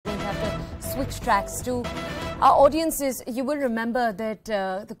switch tracks to our audiences. You will remember that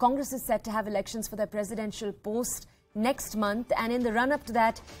the Congress is set to have elections for their presidential post next month, and in the run-up to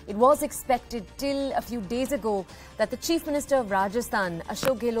that, it was expected till a few days ago that the Chief Minister of Rajasthan,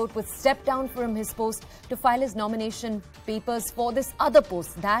 Ashok Gehlot, would step down from his post to file his nomination papers for this other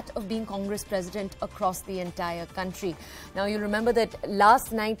post, that of being Congress President across the entire country. Now, you'll remember that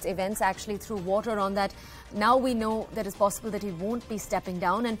last night's events actually threw water on that. Now we know that it's possible that he won't be stepping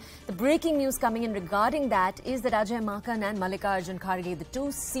down, and the breaking news coming in regarding that is that Ajay Maken and Mallikarjun Kharge, the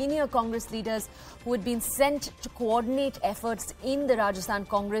two senior Congress leaders who had been sent to coordinate efforts in the Rajasthan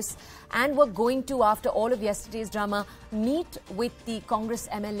Congress and were going to, after all of yesterday's drama, meet with the Congress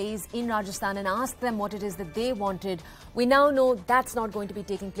MLAs in Rajasthan and ask them what it is that they wanted. We now know that's not going to be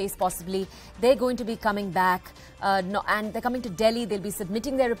taking place possibly. They're going to be coming back and they're coming to Delhi. They'll be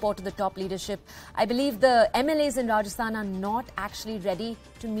submitting their report to the top leadership. I believe the MLAs in Rajasthan are not actually ready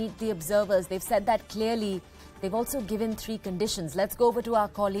to meet the observers. They've said that clearly. They've also given 3 conditions. Let's go over to our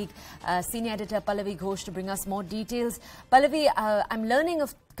colleague, senior editor Pallavi Ghosh, to bring us more details. Pallavi, I'm learning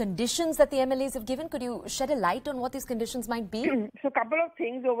of conditions that the MLAs have given. Could you shed a light on what these conditions might be? So a couple of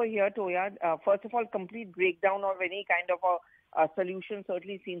things over here, Toya. First of all, complete breakdown of any kind of a solution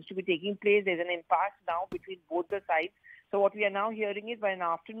certainly seems to be taking place. There's an impasse now between both the sides. So what we are now hearing is by an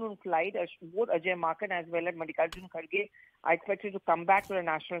afternoon flight, both Ajay Maken as well as Mallikarjun Kharge are expected to come back to the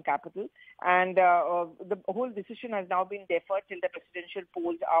national capital. And the whole decision has now been deferred till the presidential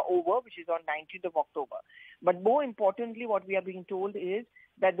polls are over, which is on 19th of October. But more importantly, what we are being told is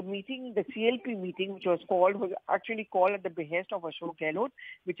that the meeting, the CLP meeting, which was actually called at the behest of Ashok Gehlot,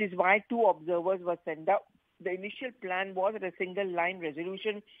 which is why 2 observers were sent out. The initial plan was that a single-line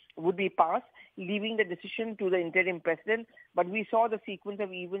resolution would be passed, leaving the decision to the interim president. But we saw the sequence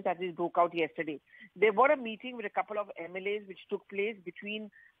of events as it broke out yesterday. There was a meeting with a couple of MLAs which took place between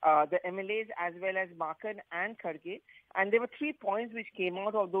the MLAs as well as Maken and Kharge. And there were 3 points which came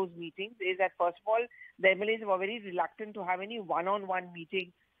out of those meetings. Is that, first of all, the MLAs were very reluctant to have any one-on-one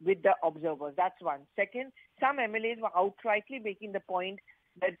meeting with the observers. That's one. Second, some MLAs were outrightly making the point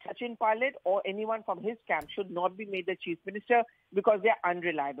that Sachin Pilot or anyone from his camp should not be made the chief minister because they are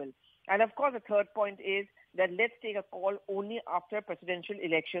unreliable. And of course, the third point is that let's take a call only after presidential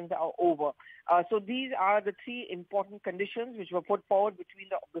elections are over. So these are the 3 important conditions which were put forward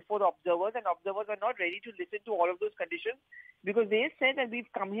before the observers, and observers are not ready to listen to all of those conditions because they said that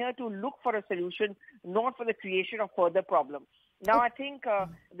we've come here to look for a solution, not for the creation of further problems. Now, I think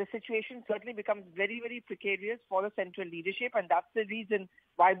the situation certainly becomes very, very precarious for the central leadership, and that's the reason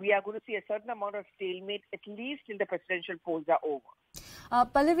why we are going to see a certain amount of stalemate, at least till the presidential polls are over.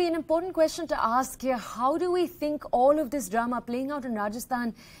 Pallavi, an important question to ask here. How do we think all of this drama playing out in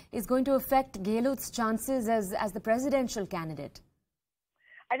Rajasthan is going to affect Gehlot's chances as the presidential candidate?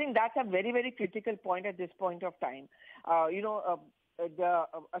 I think that's a very, very critical point at this point of time. Ashok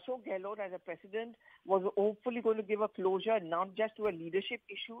Gehlot as a president was hopefully going to give a closure not just to a leadership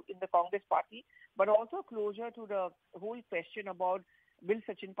issue in the Congress party, but also closure to the whole question about will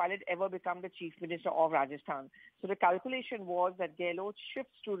Sachin Pilot ever become the chief minister of Rajasthan. So the calculation was that Gehlot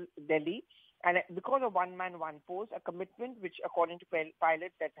shifts to Delhi, and because of one man, one post, a commitment which according to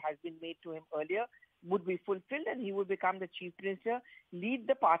Pilot that has been made to him earlier would be fulfilled, and he would become the chief minister, lead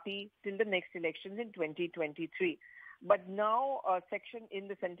the party till the next elections in 2023. But now a section in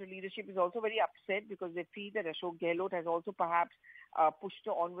the central leadership is also very upset because they feel that Ashok Gehlot has also perhaps pushed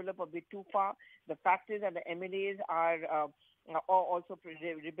the envelope a bit too far. The fact is that the MLAs are also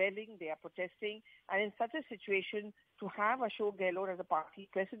rebelling, they are protesting. And in such a situation, to have Ashok Gehlot as a party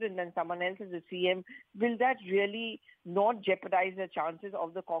president and someone else as a CM, will that really not jeopardize the chances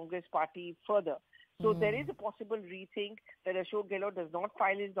of the Congress party further? So there is a possible rethink that Ashok Gehlot does not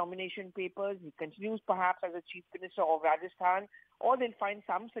file his nomination papers. He continues perhaps as a chief minister of Rajasthan, or they'll find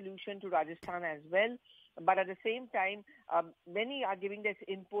some solution to Rajasthan as well. But at the same time, many are giving this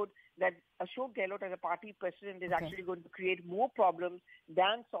input that Ashok Gehlot as a party president is actually going to create more problems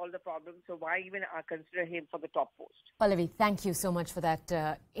than solve the problems. So why even consider him for the top post? Pallavi, thank you so much for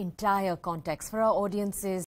that entire context. For our audiences,